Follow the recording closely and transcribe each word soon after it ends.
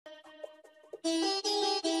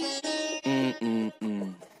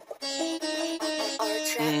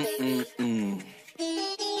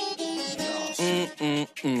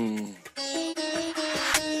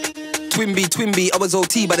Twimby, I was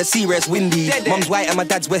OT by the sea rest windy. Mum's white and my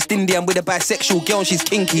dad's West Indian with a bisexual girl and she's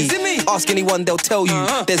kinky. Ask anyone, they'll tell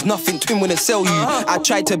you there's nothing twin wouldn't sell you. I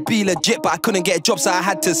tried to be legit, but I couldn't get a job, so I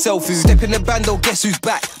had to sell food. Step in the bando, guess who's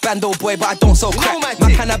back? Bando boy, but I don't sell crack.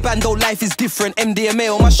 My kind of bando life is different.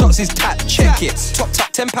 MDMA on my shots is tap. Check it. Top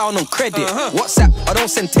 £10 on credit. WhatsApp, I don't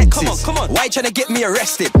send texts. Come on. Why you trying to get me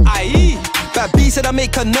arrested? Bad B said I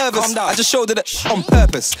make her nervous. I just showed her that on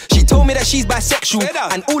purpose. She told me that she's bisexual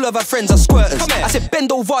and all of her friends are squirters. I said,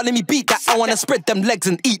 bend over, let me beat that. I wanna spread them legs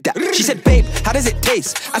and eat that. She said, babe, how does it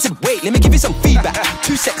taste? I said, wait, let me give you some feedback.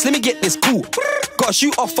 2 secs, let me get this cool. Gotta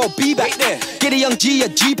shoot off, I'll be back. Get a young G, a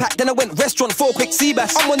G-pack. Then I went restaurant for a quick sea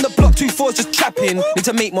bass. I'm on the block, 2-4s just trapping. Need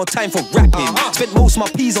to make more time for rapping. Spent most of my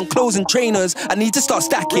peas on clothes and trainers. I need to start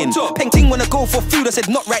stacking. Painting when I go for food. I said,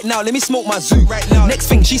 not right now, let me smoke my zoo. Next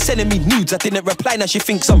thing, she's sending me nudes. I didn't reply, now she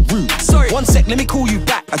thinks I'm rude. Sorry. 1 sec, let me call you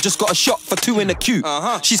back. I just got a shot for 2 in the queue.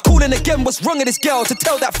 She's calling again, what's wrong with this girl? To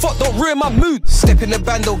tell that fuck, don't ruin my mood. Step in the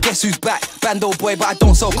bando, guess who's back? Bando boy, but I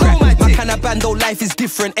don't sell crack. My kind of bando life is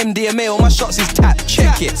different. MDMA on my shots is tap.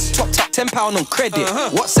 Check it. Top £10 on credit.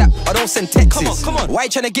 WhatsApp, I don't send texts. Come on. Why you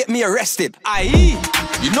trying to get me arrested?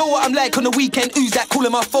 You know what I'm like on the weekend. Who's that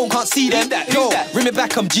calling my phone? Can't see them. Yo, ring me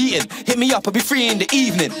back, I'm cheating. Hit me up, I'll be free in the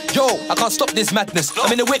evening. Yo, I can't stop this madness.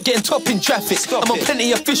 I'm in the whip getting top in traffic. I'm on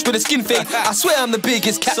plenty of fish with a skin fake. I swear I'm the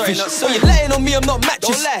biggest catfish. When you're lying on me, I'm not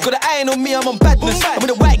matches. Got an iron on me, I'm on badness. I'm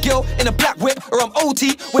with a white girl in a black whip, or I'm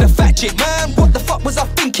OT with a fat chick. Man, what the fuck was I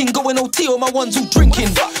thinking? Going OT on my ones who drinking.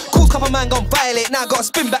 Cool couple man gon' violate. Now I gotta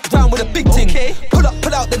spin back round with a big thing. Pull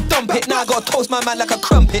out, then dump it. Now I gotta toast my man like a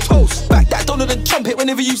crumpet. Back that Donald and trumpet.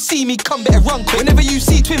 Whenever you see me, come better run quick. Whenever you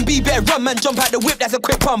see Twin B, better run, man. Jump out the whip, that's a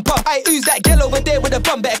quick pump up. Aye, who's that girl over there with a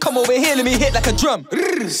bum? Better come over here, let me hit like a drum.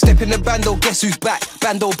 Step in the bando, guess who's back?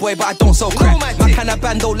 Bando boy, but I don't sell crack. My kind of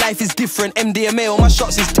bando life is different. MDMA on my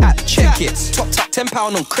shots is tap. Check it. Top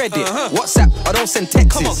 £10 on credit. WhatsApp, I don't send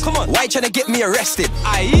texts. Come on. Why you trying to get me arrested?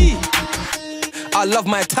 I love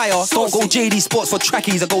my attire. Don't go JD Sports for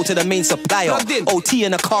trackies. I go to the main supplier. OT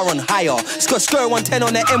in a car on hire. Skr 110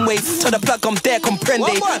 on the M-way. To the plug, I'm there,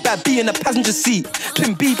 comprende. Bad B in the passenger seat.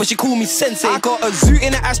 Twin B, but she call me sensei. I got a zoot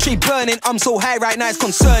in the ashtray burning. I'm so high right now, it's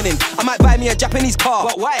concerning. I might buy me a Japanese car,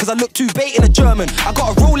 cause I look too bait in a German. I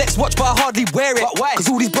got a Rolex watch, but I hardly wear it, cause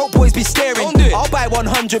all these broke boys be staring. I'll buy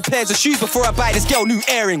 100 pairs of shoes before I buy this girl new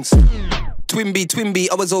earrings. Twimby,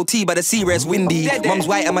 I was OT by the sea rest windy. Mum's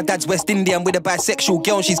white and my dad's West Indian with a bisexual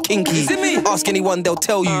girl and she's kinky. Ask anyone, they'll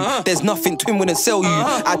tell you there's nothing twin wouldn't sell you.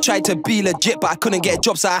 I tried to be legit, but I couldn't get a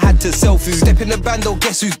job, so I had to sell food. Step in the bando,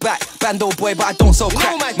 guess who's back? Bando boy, but I don't sell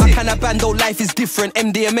crack. My kind of bando life is different.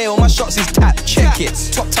 MDMA on my shots is tap. Check it.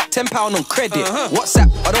 Top £10 on credit.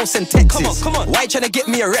 WhatsApp, I don't send texts. Come on. Why you trying to get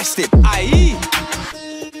me arrested?